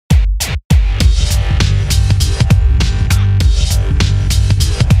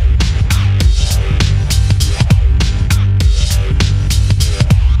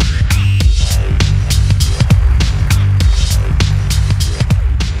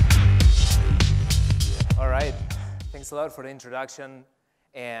Thanks a lot for the introduction,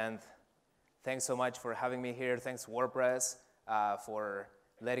 and thanks so much for having me here. Thanks WordPress for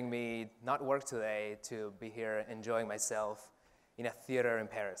letting me not work today to be here enjoying myself in a theater in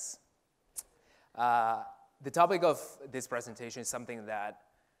Paris. The topic of this presentation is something that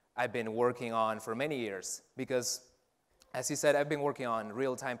I've been working on for many years because, as you said, I've been working on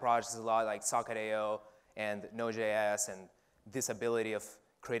real-time projects a lot like Socket.io and Node.js and this ability of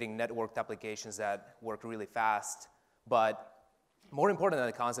creating networked applications that work really fast. But more important than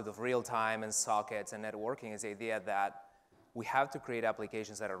the concept of real-time and sockets and networking is the idea that we have to create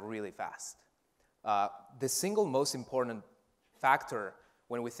applications that are really fast. The single most important factor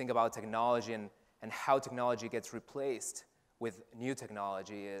when we think about technology and how technology gets replaced with new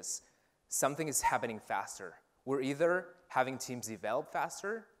technology is something is happening faster. We're either having teams develop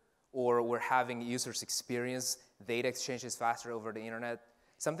faster or we're having users experience data exchanges faster over the internet.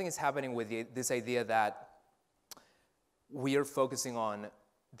 Something is happening with this idea that we are focusing on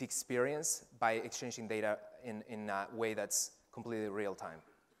the experience by exchanging data in a way that's completely real time.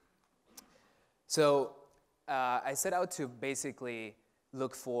 So I set out to basically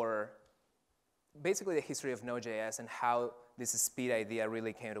look for the history of Node.js and how this speed idea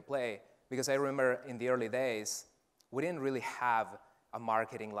really came to play. Because I remember in the early days, we didn't really have a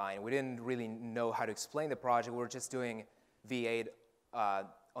marketing line. We didn't really know how to explain the project. We were just doing V8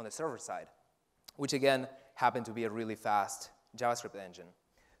 on the server side, which again happened to be a really fast JavaScript engine.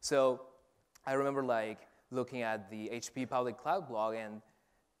 So I remember looking at the HP public cloud blog, and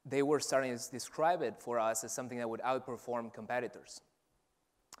they were starting to describe it for us as something that would outperform competitors.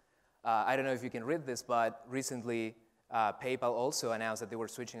 I don't know if you can read this, but recently PayPal also announced that they were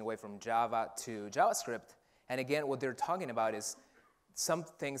switching away from Java to JavaScript. And again, what they're talking about is some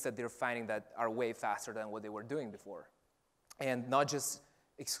things that they're finding that are way faster than what they were doing before. And not just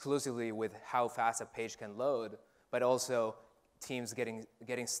exclusively with how fast a page can load, but also teams getting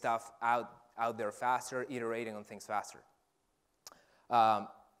stuff out there faster, iterating on things faster.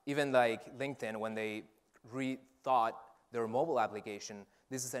 Even like LinkedIn, when they rethought their mobile application,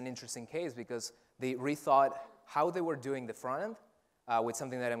 this is an interesting case because they rethought how they were doing the front end with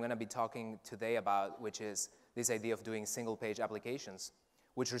something that I'm going to be talking today about, which is this idea of doing single-page applications,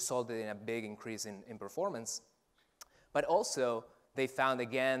 which resulted in a big increase in performance. But also, they found,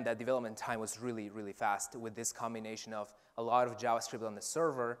 again, that development time was really, really fast with this combination of a lot of JavaScript on the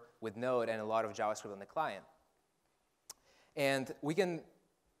server with Node and a lot of JavaScript on the client. And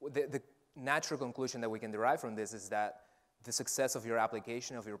the natural conclusion that we can derive from this is that the success of your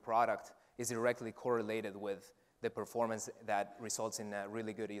application, of your product, is directly correlated with the performance that results in a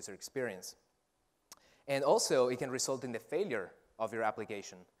really good user experience. And also, it can result in the failure of your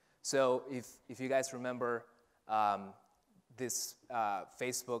application. So if you guys remember the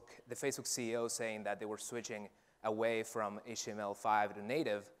Facebook CEO saying that they were switching away from HTML5 to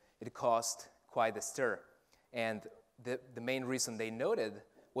native, it caused quite a stir. And the main reason they noted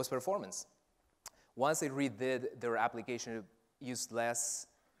was performance. Once they redid their application to use less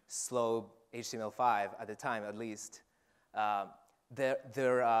slow HTML5 at the time, at least,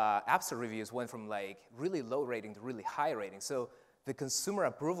 their App Store reviews went from really low rating to really high rating. So the consumer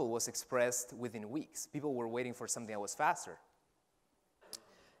approval was expressed within weeks. People were waiting for something that was faster.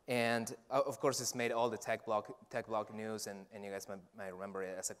 And of course, this made all the tech blog news, and you guys might remember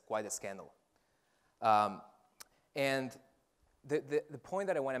it as quite a scandal. And the point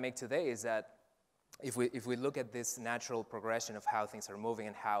that I want to make today is that if we look at this natural progression of how things are moving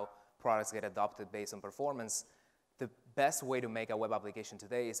and how products get adopted based on performance, the best way to make a web application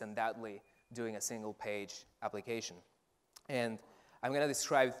today is undoubtedly doing a single-page application. And I'm going to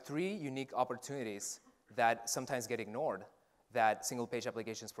describe 3 unique opportunities that sometimes get ignored that single-page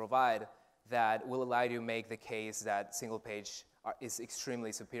applications provide that will allow you to make the case that single-page is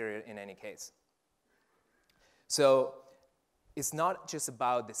extremely superior in any case. So it's not just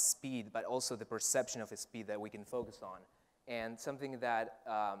about the speed, but also the perception of the speed that we can focus on. And something that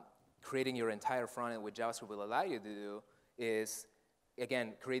creating your entire front end with JavaScript will allow you to do is,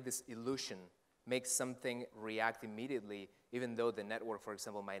 again, create this illusion, make something react immediately, even though the network, for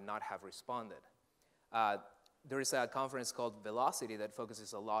example, might not have responded. There is a conference called Velocity that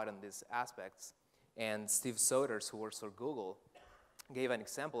focuses a lot on these aspects. And Steve Souders, who works for Google, gave an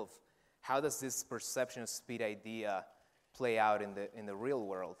example of how does this perception of speed idea play out in the real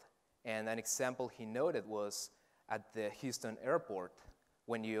world. And an example he noted was at the Houston airport.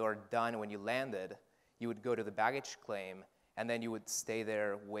 When you are done, when you landed, you would go to the baggage claim, and then you would stay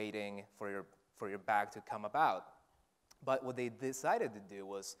there waiting for your bag to come about. But what they decided to do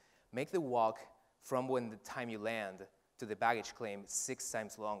was make the walk from the time you land to the baggage claim 6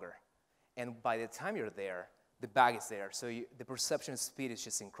 times longer. And by the time you're there, the back is there. So the perception of speed is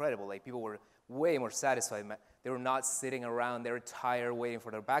just incredible. Like, people were way more satisfied. They were not sitting around, they were tired waiting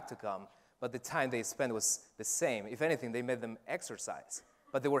for their back to come, but the time they spent was the same. If anything, they made them exercise,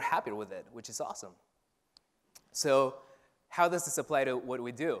 but they were happier with it, which is awesome. So how does this apply to what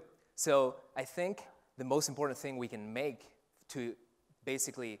we do? So I think the most important thing we can make to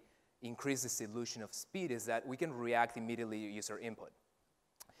basically increase this illusion of speed is that we can react immediately to user input.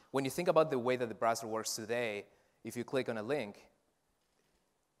 When you think about the way that the browser works today, if you click on a link,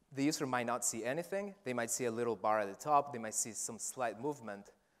 the user might not see anything. They might see a little bar at the top. They might see some slight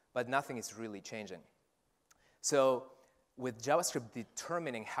movement, but nothing is really changing. So with JavaScript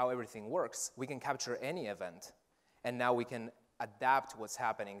determining how everything works, we can capture any event, and now we can adapt what's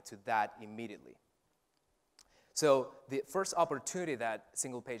happening to that immediately. So the first opportunity that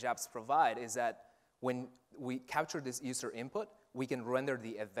single-page apps provide is that when we capture this user input, we can render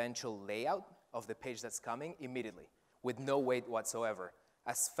the eventual layout of the page that's coming immediately with no wait whatsoever.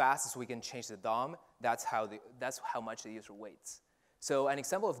 As fast as we can change the DOM, that's how much the user waits. So an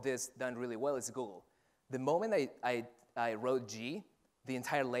example of this done really well is Google. The moment I wrote G, the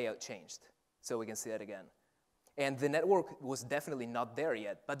entire layout changed. So we can see that again. And the network was definitely not there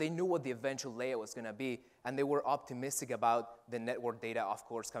yet, but they knew what the eventual layout was going to be, and they were optimistic about the network data, of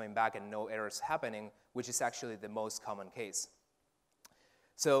course, coming back and no errors happening, which is actually the most common case.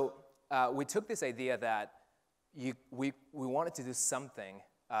 So we took this idea that we wanted to do something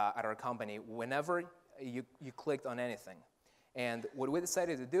at our company whenever you clicked on anything. And what we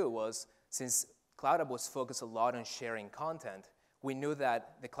decided to do was, since Cloud App was focused a lot on sharing content, we knew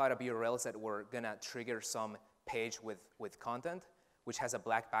that the Cloud App URLs that were going to trigger some page with content, which has a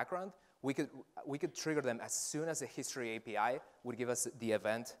black background, we could trigger them as soon as the history API would give us the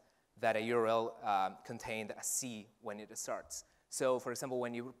event that a URL contained a C when it starts. So for example,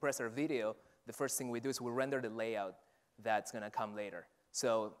 when you press our video, the first thing we do is we render the layout that's going to come later.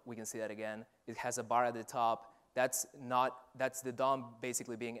 So we can see that again. It has a bar at the top. That's the DOM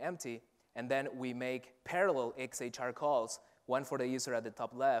basically being empty. And then we make parallel XHR calls, one for the user at the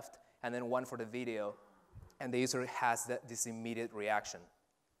top left, and then one for the video. And the user has this immediate reaction.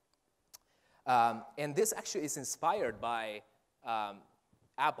 And this actually is inspired by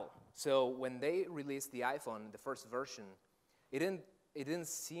Apple. So when they released the iPhone, the first version, it didn't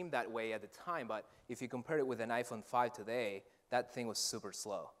seem that way at the time, but if you compare it with an iPhone 5 today, that thing was super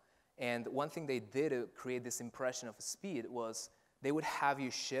slow. And one thing they did to create this impression of speed was they would have you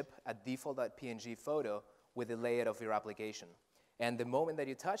ship a default.png photo with the layout of your application. And the moment that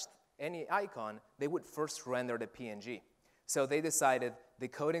you touched any icon, they would first render the PNG. So they decided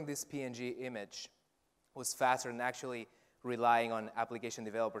decoding this PNG image was faster than actually relying on application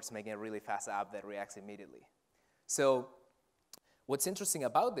developers making a really fast app that reacts immediately. So what's interesting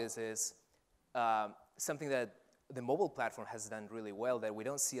about this is something that the mobile platform has done really well that we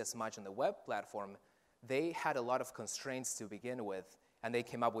don't see as much on the web platform. They had a lot of constraints to begin with, and they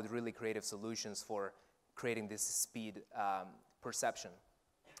came up with really creative solutions for creating this speed perception.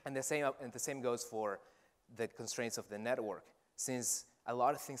 And the same goes for the constraints of the network. Since a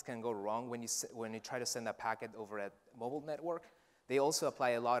lot of things can go wrong when you try to send a packet over a mobile network, they also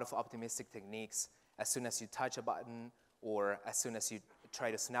apply a lot of optimistic techniques. As soon as you touch a button or as soon as you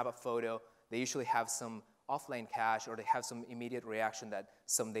try to snap a photo, they usually have some offline cache or they have some immediate reaction that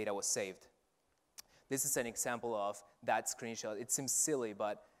some data was saved. This is an example of that screenshot. It seems silly,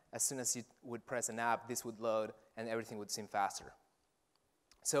 but as soon as you would press an app, this would load and everything would seem faster.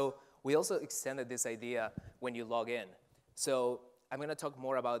 So we also extended this idea when you log in. So I'm going to talk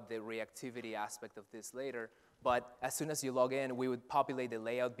more about the reactivity aspect of this later, but as soon as you log in, we would populate the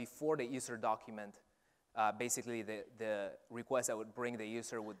layout before the user document. Basically, the request that would bring the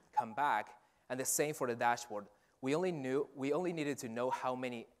user would come back, and the same for the dashboard. We only needed to know how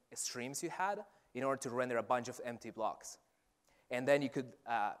many streams you had in order to render a bunch of empty blocks. And then you could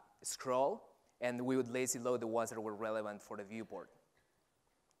scroll, and we would lazy load the ones that were relevant for the viewport.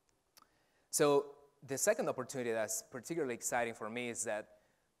 So the second opportunity that's particularly exciting for me is that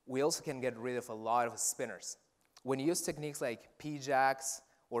we also can get rid of a lot of spinners. When you use techniques like PJAX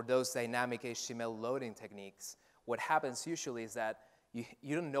or those dynamic HTML loading techniques, what happens usually is that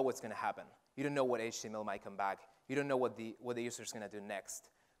you don't know what's going to happen. You don't know what HTML might come back. You don't know what the user is going to do next.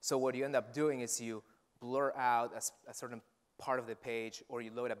 So what you end up doing is you blur out a certain part of the page, or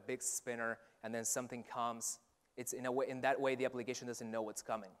you load a big spinner, and then something comes. It's in that way, the application doesn't know what's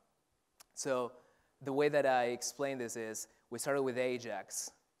coming. So the way that I explain this is we started with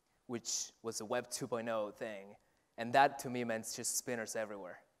Ajax, which was a Web 2.0 thing, and that to me meant just spinners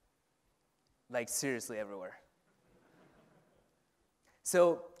everywhere. Like seriously everywhere.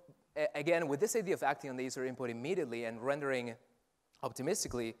 So again, with this idea of acting on the user input immediately and rendering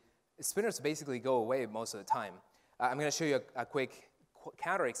optimistically, spinners basically go away most of the time. I'm going to show you a quick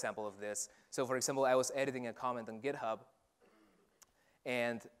counter example of this. So for example, I was editing a comment on GitHub,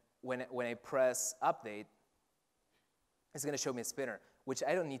 and when I press update, it's going to show me a spinner, which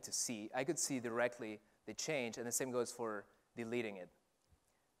I don't need to see. I could see directly the change, and the same goes for deleting it.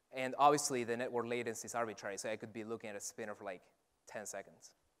 And obviously, the network latency is arbitrary, so I could be looking at a spinner for like 10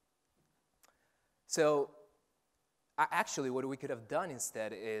 seconds. So actually, what we could have done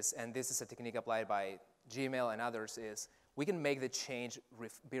instead is, and this is a technique applied by Gmail and others, is we can make the change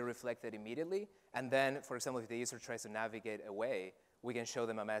be reflected immediately, and then, for example, if the user tries to navigate away, we can show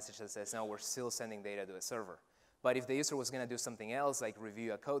them a message that says, no, we're still sending data to a server. But if the user was going to do something else, like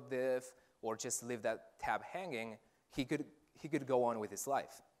review a code diff or just leave that tab hanging, he could go on with his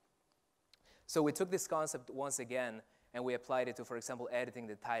life. So we took this concept once again, and we applied it to, for example, editing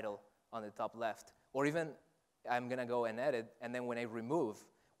the title on the top left. Or even, I'm going to go and edit, and then when I remove,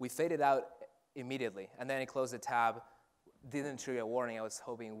 we fade it out immediately. And then I close the tab. Didn't trigger a warning. I was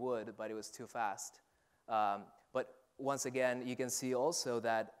hoping it would, but it was too fast. But once again, you can see also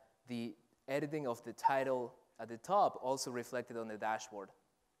that the editing of the title at the top also reflected on the dashboard.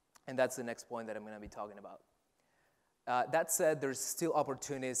 And that's the next point that I'm going to be talking about. That said, there's still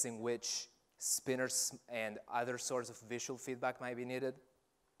opportunities in which spinners and other sorts of visual feedback might be needed.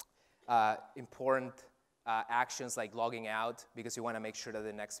 Important actions like logging out, because you want to make sure that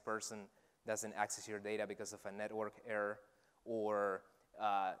the next person doesn't access your data because of a network error or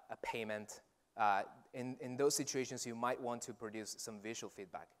a payment. In those situations, you might want to produce some visual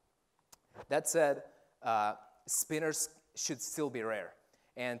feedback. That said, spinners should still be rare.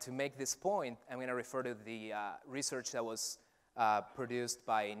 And to make this point, I'm going to refer to the research that was produced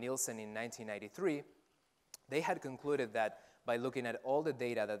by Nielsen in 1993. They had concluded that by looking at all the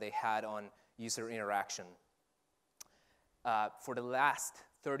data that they had on user interaction, for the last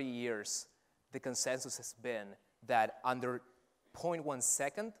 30 years, the consensus has been that under 0.1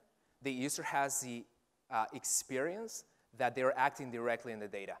 second, the user has the experience that they're acting directly in the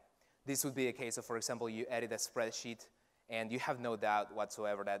data. This would be a case of, for example, you edit a spreadsheet, and you have no doubt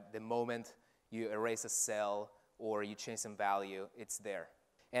whatsoever that the moment you erase a cell or you change some value, it's there.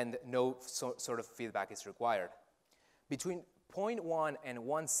 And no sort of feedback is required. Between 0.1 and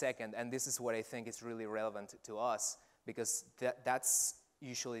 1 second, and this is what I think is really relevant to us, because that's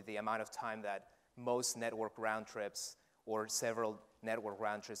usually the amount of time that most network round trips or several network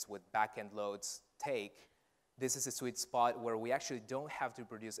round trips with backend loads take. This is a sweet spot where we actually don't have to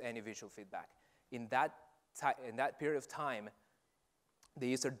produce any visual feedback. In that period of time, the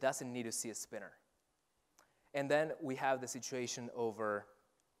user doesn't need to see a spinner. And then we have the situation over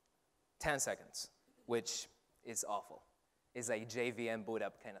 10 seconds, which is awful. It's like JVM boot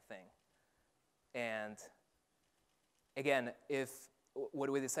up kind of thing. And again, what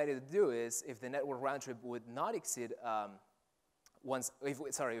we decided to do is, if the network round trip would not exceed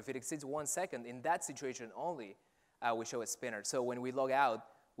if it exceeds 1 second, in that situation only, we show a spinner. So when we log out,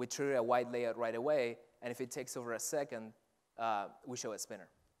 we trigger a white layout right away, and if it takes over a second, we show a spinner.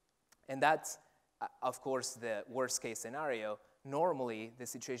 And that's, of course, the worst case scenario. Normally, the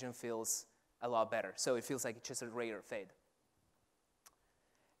situation feels a lot better. So it feels like it's just a regular fade.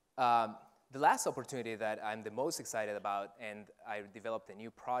 The last opportunity that I'm the most excited about, and I developed a new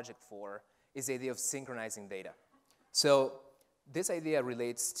project for, is the idea of synchronizing data. So this idea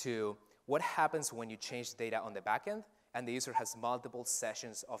relates to what happens when you change data on the backend and the user has multiple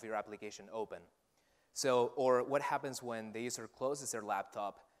sessions of your application open. So, or what happens when the user closes their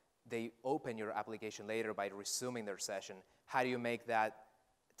laptop, they open your application later by resuming their session. How do you make that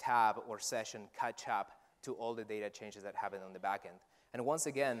tab or session catch up to all the data changes that happen on the backend? And once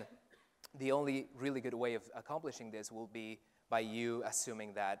again, the only really good way of accomplishing this will be by you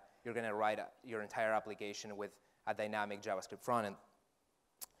assuming that you're going to write your entire application with a dynamic JavaScript frontend.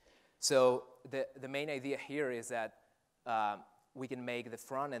 So the main idea here is that we can make the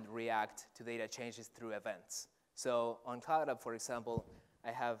frontend react to data changes through events. So on CloudApp, for example,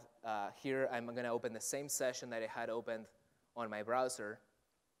 I have here, I'm going to open the same session that I had opened on my browser.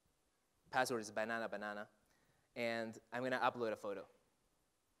 Password is banana, and I'm going to upload a photo.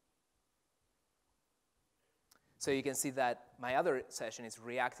 So you can see that my other session is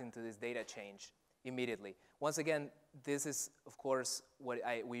reacting to this data change immediately. Once again, this is, of course, what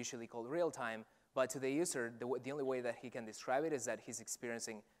we usually call real time, but to the user, the only way that he can describe it is that he's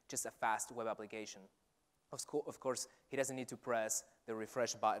experiencing just a fast web application. Of course, he doesn't need to press the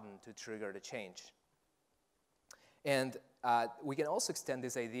refresh button to trigger the change. And we can also extend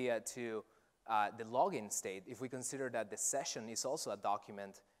this idea to the login state if we consider that the session is also a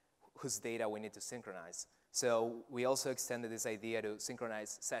document whose data we need to synchronize. So we also extended this idea to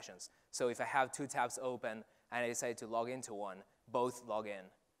synchronize sessions. So if I have 2 tabs open and I decide to log into one, both log in.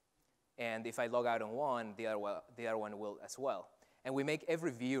 And if I log out on one, the other one will as well. And we make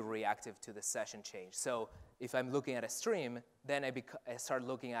every view reactive to the session change. So if I'm looking at a stream, then I start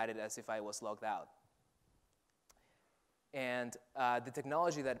looking at it as if I was logged out. And the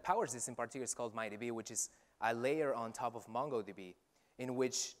technology that powers this in particular is called MyDB, which is a layer on top of MongoDB, in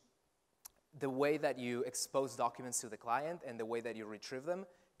which the way that you expose documents to the client and the way that you retrieve them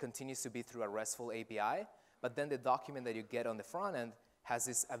continues to be through a RESTful API. But then the document that you get on the front end has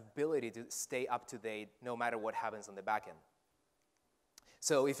this ability to stay up to date no matter what happens on the back end.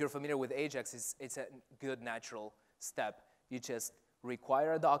 So if you're familiar with Ajax, it's a good natural step. You just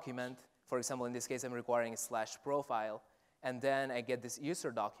require a document. For example, in this case, I'm requiring a /profile. And then I get this user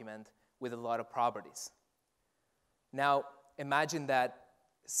document with a lot of properties. Now, imagine that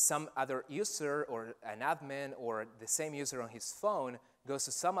some other user or an admin or the same user on his phone goes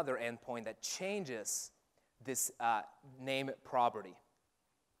to some other endpoint that changes this name property.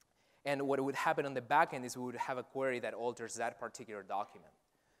 And what would happen on the back end is we would have a query that alters that particular document.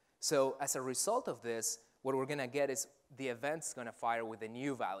 So as a result of this, what we're going to get is the event's going to fire with a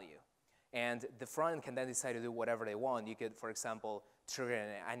new value. And the front end can then decide to do whatever they want. You could, for example, trigger an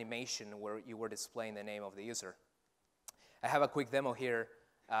animation where you were displaying the name of the user. I have a quick demo here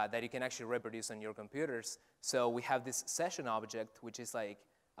that you can actually reproduce on your computers. So we have this session object, which is like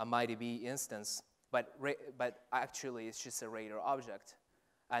a MyDB instance, but actually it's just a regular object.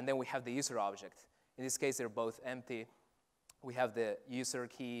 And then we have the user object. In this case, they're both empty. We have the user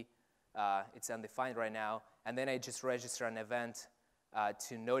key. It's undefined right now. And then I just register an event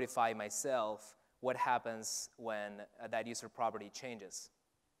to notify myself what happens when that user property changes.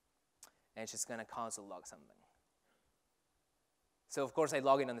 And it's just going to console log something. So of course, I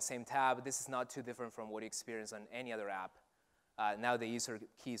log in on the same tab. This is not too different from what you experience on any other app. Now the user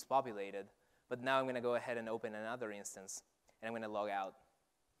key is populated. But now I'm going to go ahead and open another instance. And I'm going to log out.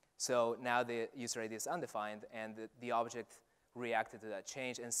 So now the user ID is undefined. And the object reacted to that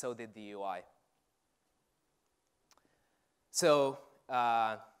change. And so did the UI. So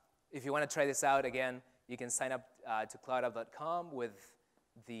if you want to try this out, again, you can sign up to cloudup.com with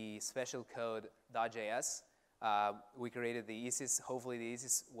the special code dotJS. We created the easiest, hopefully the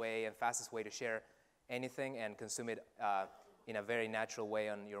easiest way and fastest way to share anything and consume it in a very natural way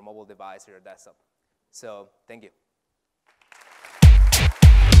on your mobile device or your desktop. So thank you.